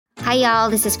Hi, y'all.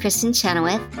 This is Kristen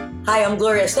Chenoweth. Hi, I'm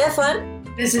Gloria Stefan.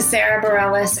 This is Sarah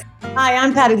Bareilles. Hi,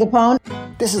 I'm Patty Lapone.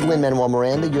 This is Lin-Manuel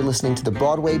Miranda. You're listening to the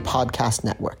Broadway Podcast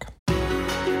Network.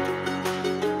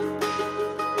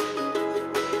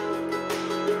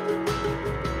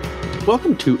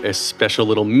 Welcome to a special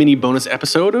little mini bonus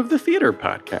episode of the Theater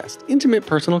Podcast. Intimate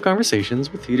personal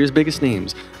conversations with theater's biggest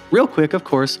names. Real quick, of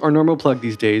course, our normal plug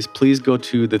these days, please go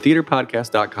to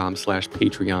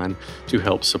thetheaterpodcast.com/Patreon to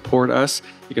help support us.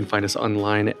 You can find us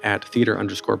online at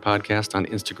theater_podcast on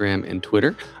Instagram and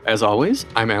Twitter. As always,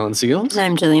 I'm Alan Seals. And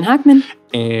I'm Jillian Hockman.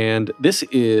 And this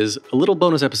is a little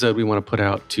bonus episode we want to put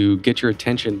out to get your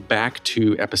attention back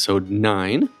to episode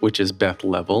 9, which is Beth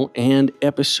Leavel, and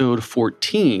episode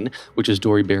 14, which is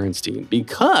Dori Berinstein,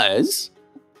 because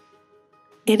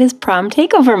it is Prom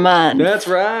Takeover month. That's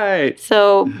right.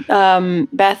 So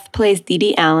Beth plays Dee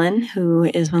Dee Allen, who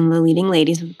is one of the leading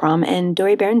ladies of the prom, and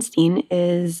Dori Berinstein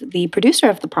is the producer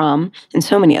of the prom and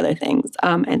so many other things.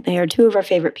 And they are two of our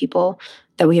favorite people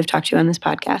that we have talked to on this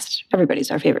podcast.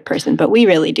 Everybody's our favorite person, but we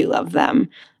really do love them.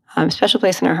 Special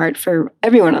place in our heart for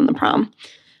everyone on the prom.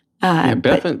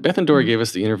 Beth and Dori gave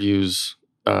us the interviews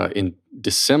in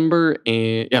December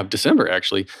December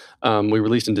actually. We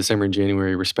released in December and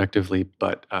January respectively,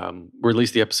 but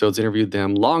released the episodes, interviewed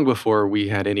them long before we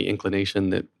had any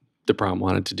inclination that the prom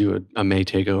wanted to do a May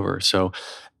takeover. So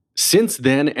since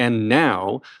then and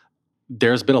now,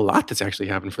 there's been a lot that's actually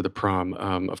happened for the prom.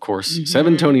 Of course,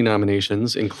 7 Tony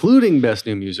nominations, including Best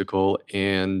New Musical,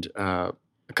 and a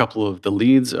couple of the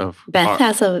leads of... Beth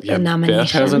has a nomination.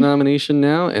 Beth has a nomination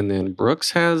now, and then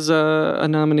Brooks has a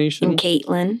nomination. And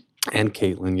Caitlin.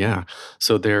 Yeah.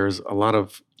 So there's a lot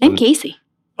of... And Casey.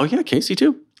 Oh, yeah, Casey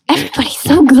too. Everybody's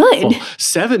so good. Well,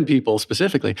 7 people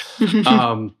specifically.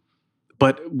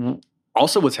 But...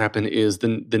 Also, what's happened is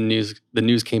the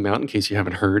news came out, in case you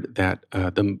haven't heard, that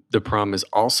the prom is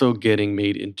also getting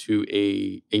made into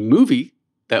a movie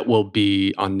that will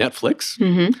be on Netflix,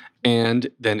 and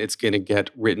then it's going to get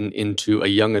written into a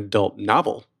young adult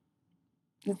novel.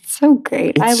 It's so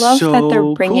great. I love that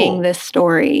they're bringing this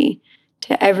story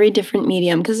to every different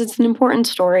medium because it's an important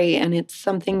story, and it's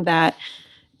something that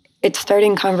it's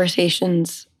starting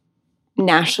conversations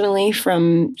nationally,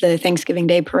 from the Thanksgiving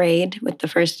Day parade with the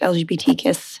first LGBT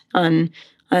kiss on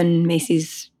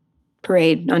Macy's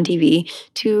parade on TV,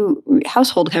 to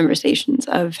household conversations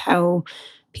of how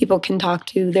people can talk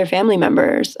to their family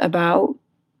members about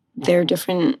their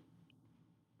different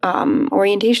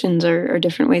orientations or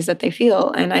different ways that they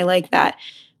feel. And I like that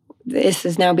this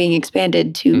is now being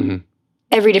expanded to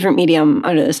every different medium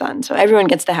under the sun. So everyone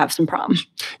gets to have some prom.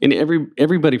 And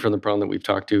everybody from the prom that we've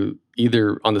talked to,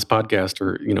 either on this podcast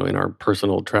or, in our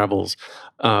personal travels,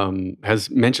 has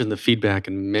mentioned the feedback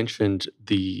and mentioned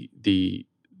the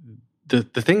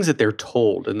things that they're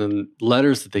told, and then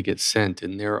letters that they get sent.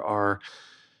 And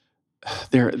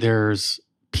there's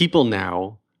people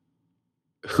now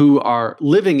who are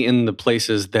living in the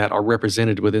places that are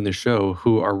represented within the show,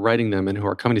 who are writing them and who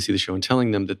are coming to see the show and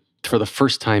telling them that for the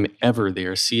first time ever, they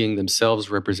are seeing themselves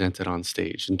represented on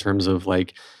stage in terms of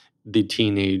like the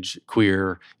teenage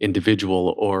queer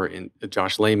individual. Or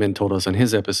Josh Lehman told us on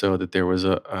his episode that there was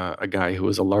a guy who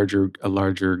was a larger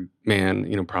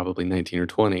man, probably 19 or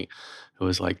 20, who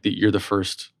was like, "You're the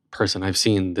first person I've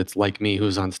seen that's like me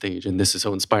who's on stage, and this is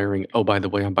so inspiring. Oh, by the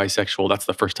way, I'm bisexual. That's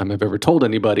the first time I've ever told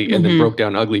anybody," and then broke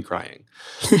down ugly crying.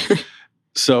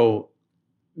 So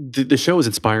the show is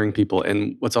inspiring people.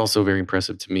 And what's also very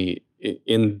impressive to me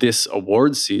in this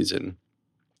awards season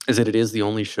is that it is the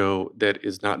only show that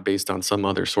is not based on some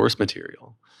other source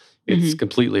material. It's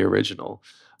completely original.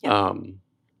 Yeah.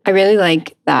 I really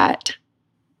like that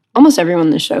almost everyone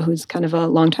in the show who's kind of a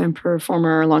longtime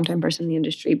performer or a longtime person in the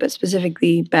industry, but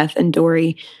specifically Beth and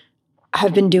Dori,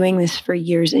 have been doing this for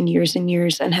years and years and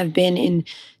years, and have been in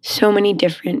so many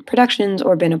different productions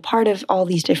or been a part of all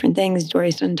these different things.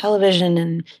 Dori's done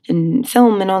television and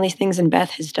film and all these things, and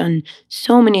Beth has done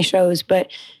so many shows, but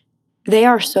they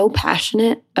are so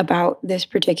passionate about this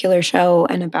particular show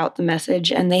and about the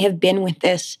message, and they have been with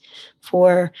this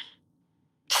for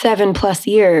 7+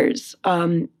 years.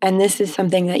 And this is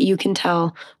something that you can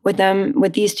tell with them,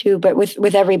 with these two, but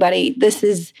with everybody. This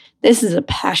is a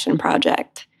passion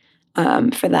project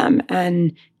for them.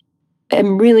 And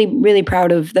I'm really, really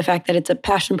proud of the fact that it's a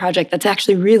passion project that's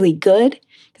actually really good.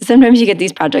 Because sometimes you get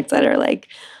these projects that are like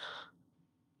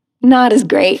not as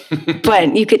great,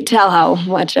 but you could tell how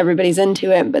much everybody's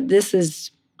into it. But this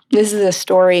is a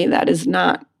story that is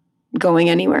not going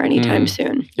anywhere anytime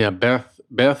soon. Yeah,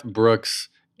 Beth, Brooks,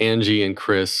 Angie, and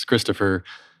Christopher,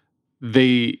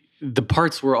 they the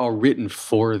parts were all written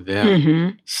for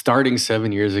them, starting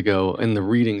 7 years ago in the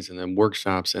readings and the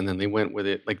workshops, and then they went with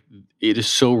it. Like, it is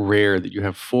so rare that you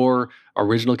have 4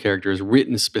 original characters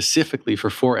written specifically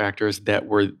for 4 actors that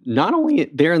were not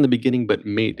only there in the beginning, but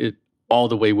made it all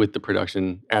the way with the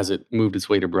production as it moved its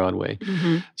way to Broadway.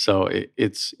 So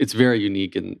it's very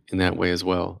unique in that way as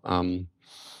well.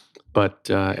 But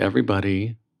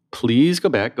everybody, please go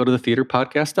to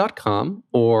thetheaterpodcast.com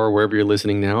or wherever you're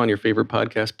listening now on your favorite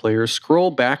podcast player.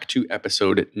 Scroll back to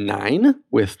episode 9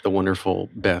 with the wonderful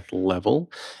Beth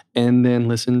Leavel, and then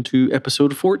listen to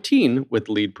episode 14 with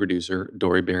lead producer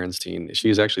Dori Berinstein. She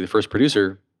is actually the first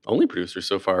only producer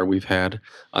so far we've had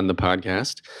on the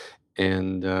podcast,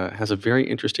 and has a very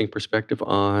interesting perspective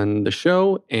on the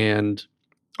show and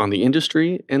on the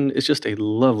industry, and is just a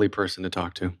lovely person to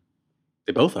talk to.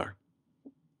 They both are.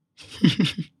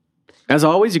 As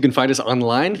always, you can find us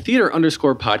online,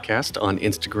 theater_podcast on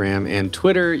Instagram and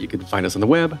Twitter. You can find us on the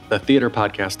web,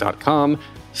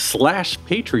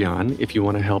 thetheaterpodcast.com/Patreon if you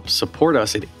want to help support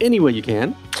us in any way you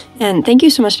can. And thank you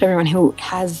so much to everyone who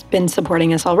has been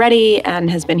supporting us already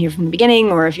and has been here from the beginning,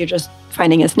 or if you're just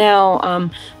finding us now.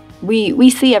 We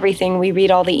see everything. We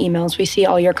read all the emails. We see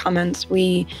all your comments.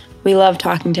 We love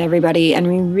talking to everybody, and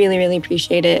we really, really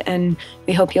appreciate it. And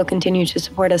we hope you'll continue to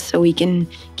support us so we can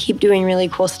keep doing really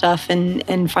cool stuff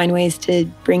and find ways to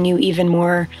bring you even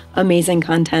more amazing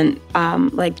content,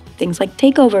 like things like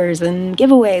takeovers and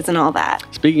giveaways and all that.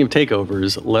 Speaking of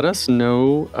takeovers, let us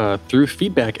know through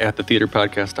feedback at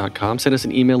thetheaterpodcast.com. Send us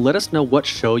an email. Let us know what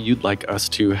show you'd like us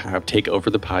to have take over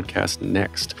the podcast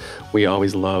next. We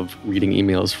always love reading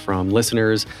emails from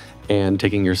listeners and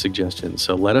taking your suggestions.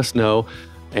 So let us know,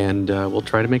 and we'll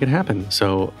try to make it happen.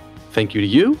 So thank you to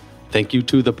you. Thank you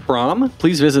to The Prom.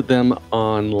 Please visit them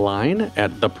online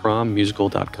at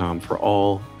theprommusical.com for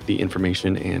all the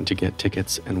information and to get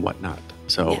tickets and whatnot.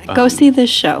 So go see this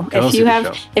show.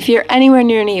 If you're anywhere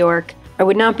near New York, I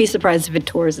would not be surprised if it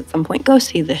tours at some point. Go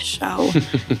see this show.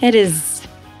 It is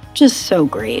just so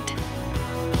great.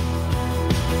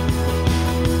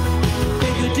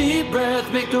 Take a deep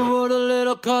breath, make the world a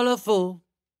little colorful.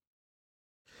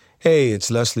 Hey, it's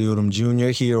Leslie Odom Jr.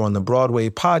 here on the Broadway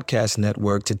Podcast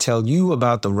Network to tell you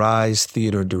about the Rise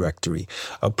Theater Directory,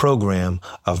 a program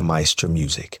of Maestro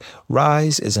Music.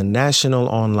 Rise is a national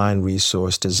online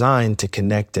resource designed to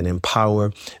connect and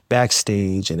empower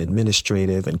backstage and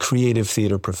administrative and creative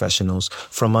theater professionals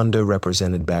from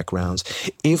underrepresented backgrounds.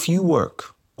 If you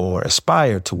work or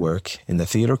aspire to work in the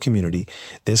theater community,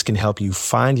 this can help you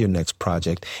find your next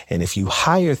project. And if you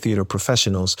hire theater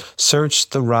professionals, search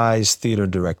the Rise Theater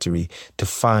Directory to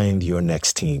find your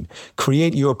next team.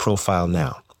 Create your profile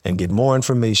now and get more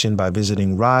information by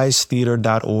visiting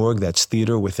risetheater.org. That's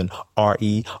theater with an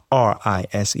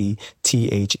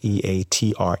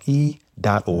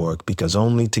RERISETHEATRE.org, because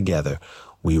only together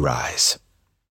we rise.